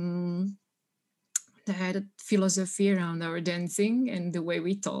 the philosophy around our dancing and the way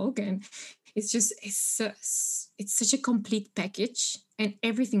we talk. And it's such a complete package, and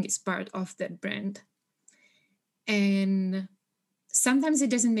everything is part of that brand. And sometimes it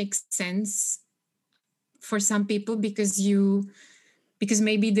doesn't make sense for some people because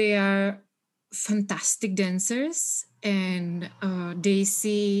maybe they are fantastic dancers, and they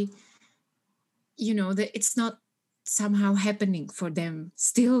see, that it's not somehow happening for them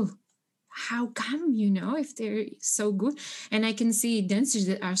still. How come, if they're so good? And I can see dancers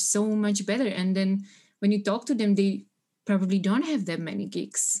that are so much better, and then when you talk to them, they probably don't have that many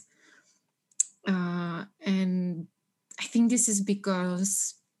gigs. And I think this is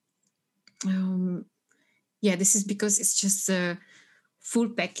because this is because it's just a full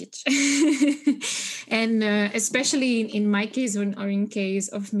package. And especially in my case, or in case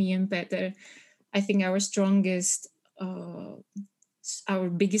of me and Peter, I think our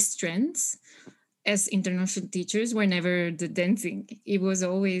biggest strengths as international teachers were never the dancing. It was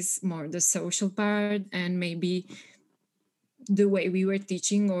always more the social part, and maybe the way we were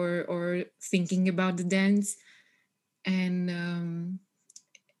teaching or thinking about the dance. And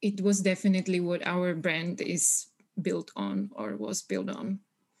it was definitely what our brand is built on, or was built on,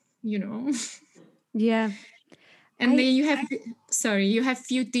 you know. Yeah. And then you have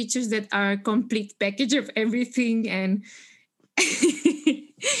few teachers that are complete package of everything, and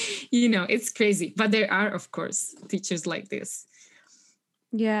it's crazy. But there are, of course, teachers like this.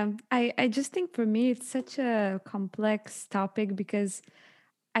 Yeah, I just think for me it's such a complex topic because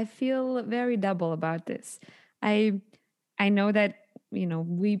I feel very double about this. I I know that,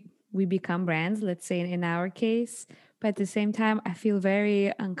 we become brands, let's say in our case, but at the same time I feel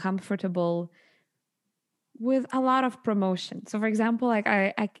very uncomfortable with a lot of promotion. So for example, like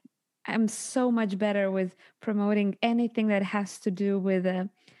I'm so much better with promoting anything that has to do with a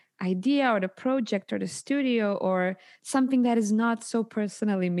idea or the project or the studio or something that is not so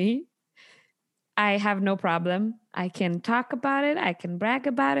personally me. I have no problem. I can talk about it, I can brag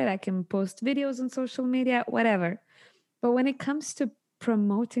about it, I can post videos on social media, whatever. But when it comes to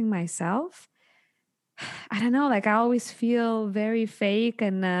promoting myself, I don't know, like I always feel very fake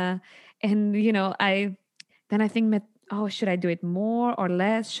and I think oh, should I do it more or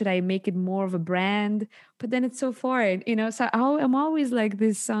less? Should I make it more of a brand? But then it's so foreign, so I'm always like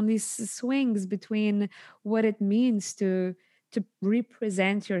this on these swings between what it means to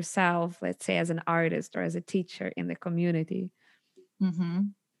represent yourself, let's say as an artist or as a teacher in the community. Mm-hmm.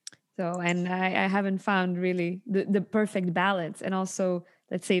 So, and I haven't found really the perfect balance. And also,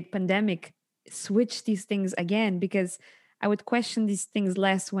 let's say pandemic switch these things again, because I would question these things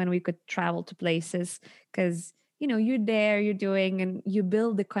less when we could travel to places, because you're there, you're doing, and you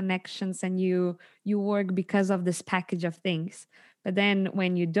build the connections, and you work because of this package of things. But then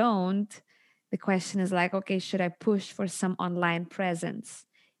when you don't, the question is like, okay, should I push for some online presence?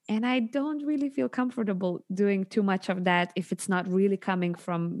 And I don't really feel comfortable doing too much of that if it's not really coming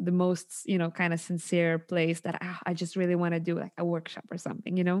from the most, kind of sincere place that I just really want to do like a workshop or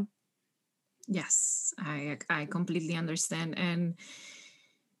something. Yes, I completely understand. And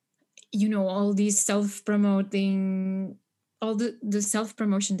all these self-promoting, all the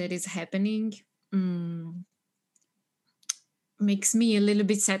self-promotion that is happening, makes me a little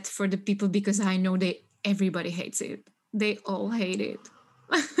bit sad for the people, because I know everybody hates it. They all hate it.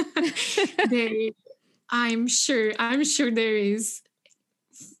 I'm sure there is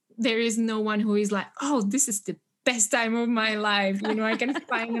no one who is like, oh, this is the best time of my life. I can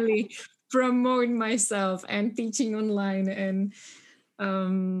finally promote myself and teaching online. And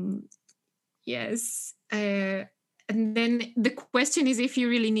yes. And then the question is if you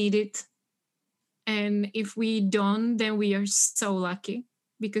really need it. And if we don't, then we are so lucky,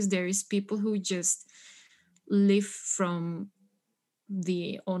 because there is people who just live from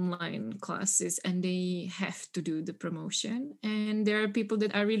the online classes and they have to do the promotion. And there are people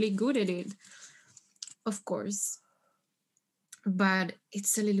that are really good at it, of course. But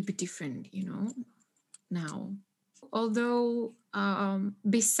it's a little bit different, now. Although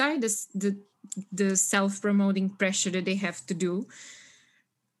besides the self-promoting pressure that they have to do,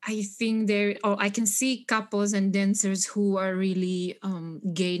 I think I can see couples and dancers who are really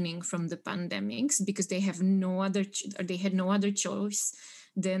gaining from the pandemics, because they have they had no other choice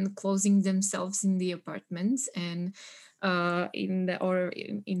than closing themselves in the apartments and in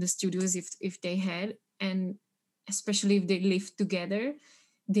the studios, if they had. And especially if they live together,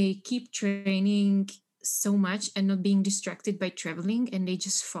 they keep training so much and not being distracted by traveling, and they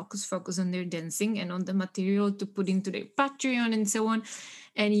just focus on their dancing and on the material to put into their Patreon and so on.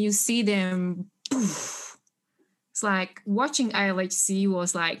 And you see them, poof. It's like watching ILHC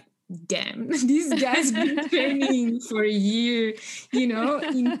was like, damn, these guys been training for a year,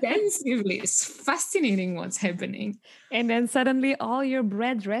 intensively. It's fascinating what's happening. And then suddenly all your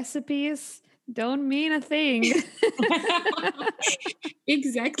bread recipes don't mean a thing.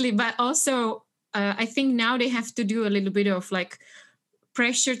 Exactly. But also I think now they have to do a little bit of like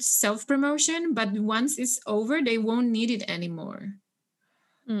pressured self-promotion, but once it's over, they won't need it anymore.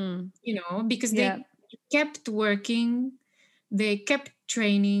 Mm. Because Yeah. they kept working, they kept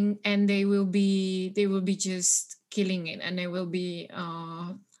training, and they will be just killing it, and they will be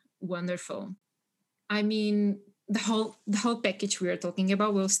wonderful. I mean, the whole package we are talking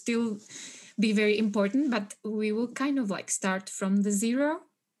about will still be very important, but we will kind of like start from the zero,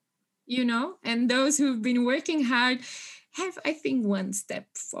 and those who've been working hard have, I think, one step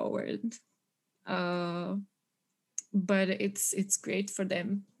forward. But it's great for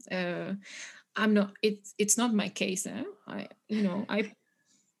them. I'm not. It's not my case.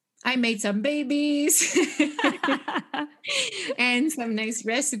 I made some babies and some nice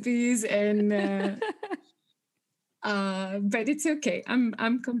recipes, and but it's okay.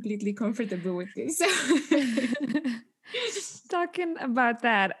 I'm completely comfortable with this. Talking about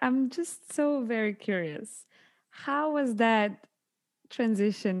that, I'm just so very curious. How was that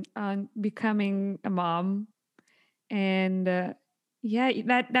transition on becoming a mom? And yeah,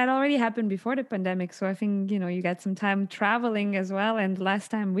 that already happened before the pandemic. So I think, you got some time traveling as well. And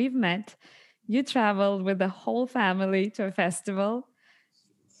last time we've met, you traveled with the whole family to a festival.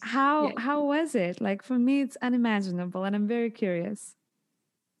 How Yeah, how was it? Like for me, it's unimaginable, and I'm very curious.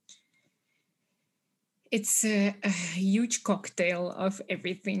 it's a huge cocktail of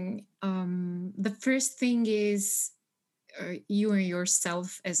everything. The first thing is you are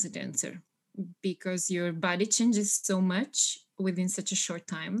yourself as a dancer, because your body changes so much within such a short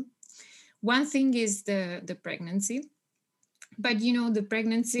time. One thing is the pregnancy, but the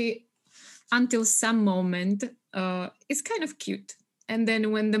pregnancy until some moment is kind of cute. And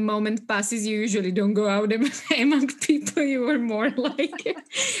then when the moment passes, you usually don't go out among people. You are more like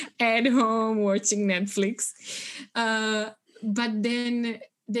at home watching Netflix. But then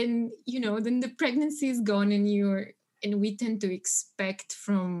the pregnancy is gone, and we tend to expect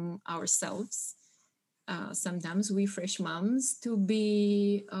from ourselves, sometimes we fresh moms, to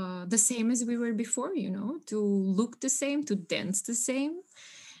be the same as we were before, to look the same, to dance the same.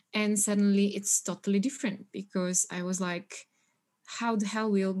 And suddenly it's totally different, because I was like, how the hell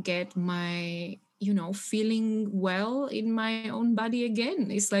will get my feeling well in my own body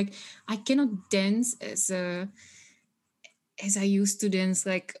again? It's like I cannot dance as I used to dance,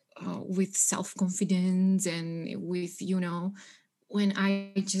 like with self-confidence, and with when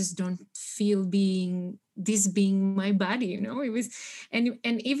I just don't feel being my body. It was, and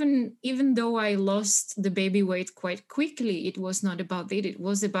even though I lost the baby weight quite quickly, it was not about it. It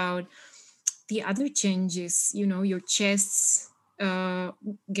was about the other changes. Your chest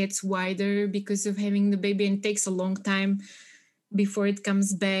gets wider because of having the baby, and takes a long time before it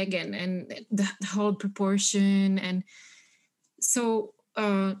comes back, and the whole proportion. And so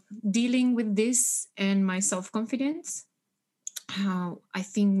dealing with this and my self-confidence, I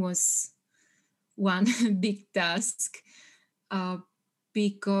think, was one big task, uh,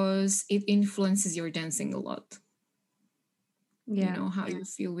 because it influences your dancing a lot. Yeah. How you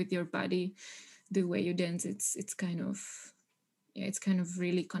feel with your body, the way you dance. It's kind of, yeah, it's kind of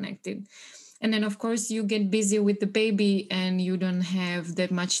really connected. And then of course you get busy with the baby, and you don't have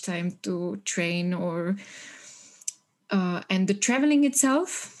that much time to train, or and the traveling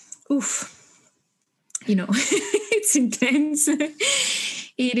itself, oof, it's intense.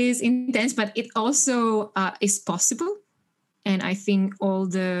 It is intense, but it also is possible. And I think all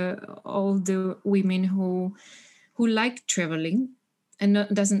the women who like traveling, and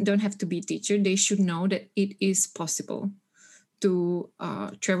don't have to be a teacher, they should know that it is possible to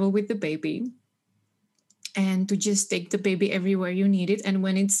travel with the baby, and to just take the baby everywhere you need it. And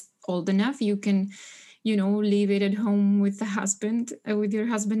when it's old enough, you can leave it at home with the husband, with your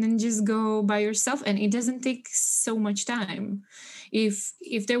husband, and just go by yourself, and it doesn't take so much time.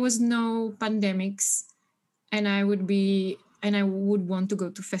 If there was no pandemics, and I would want to go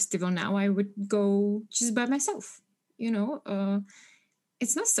to festival now, I would go just by myself.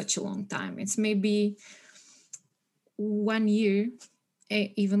 It's not such a long time. It's maybe 1 year,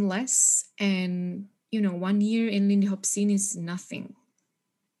 even less. And 1 year in Lindy Hop scene is nothing.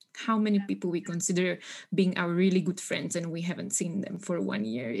 How many people we consider being our really good friends, and we haven't seen them for 1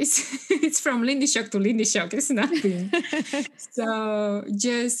 year? It's from Lindy Shock to Lindy Shock. It's nothing. So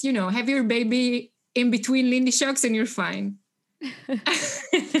just have your baby in between Lindy Shocks, and you're fine.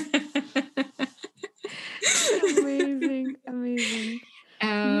 Amazing, amazing.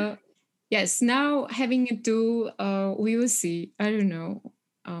 Yes, now having it too, we will see. I don't know.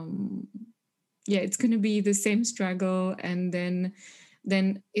 Yeah, it's gonna be the same struggle, and then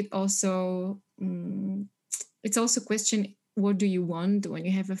it also it's also question what do you want when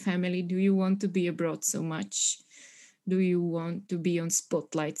you have a family? Do you want to be abroad so much? Do you want to be on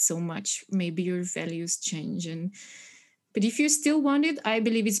spotlight so much? Maybe your values change. But if you still want it, I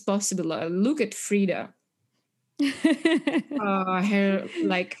believe it's possible. Look at Frida. Her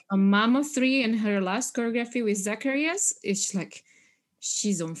like a mom of three and her last choreography with Zacharias, it's like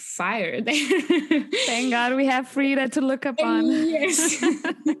she's on fire there. Thank God we have Frida to look up on. Yes.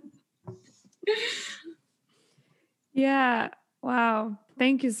 Yeah. Wow.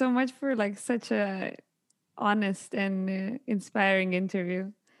 Thank you so much for like such a honest and inspiring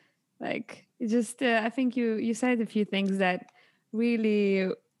interview. Like it just, I think you said a few things that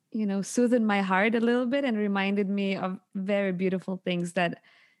really, soothed my heart a little bit and reminded me of very beautiful things that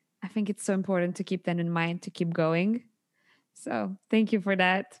I think it's so important to keep that in mind to keep going. So thank you for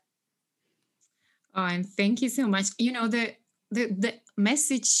that. Oh, and thank you so much. You know, the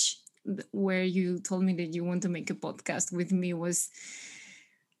message where you told me that you want to make a podcast with me was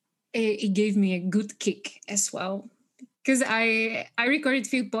it gave me a good kick as well, because I recorded a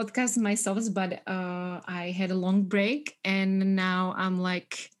few podcasts myself, but I had a long break, and now I'm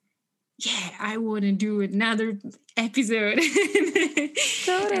like, yeah, I want to do another episode.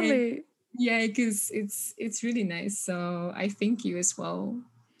 Totally. And yeah, because it's really nice. So I thank you as well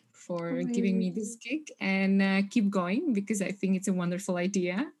for giving me this gig, and keep going, because I think it's a wonderful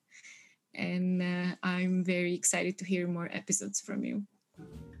idea, and I'm very excited to hear more episodes from you.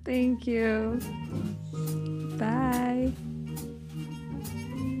 Thank you. Bye.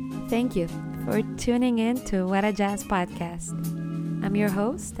 Thank you for tuning in to What a Jazz podcast. I'm your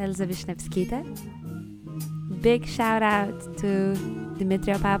host, Elza Vishnevskita. Big shout out to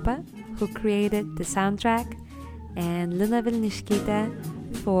Dmitry Papa, who created the soundtrack, and Luna Vilnishkita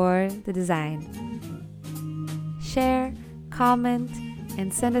for the design. Share, comment,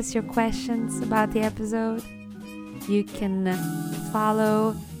 and send us your questions about the episode. You can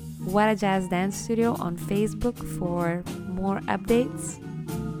follow What a Jazz Dance Studio on Facebook for more updates.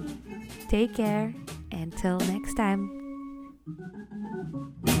 Take care. Until next time.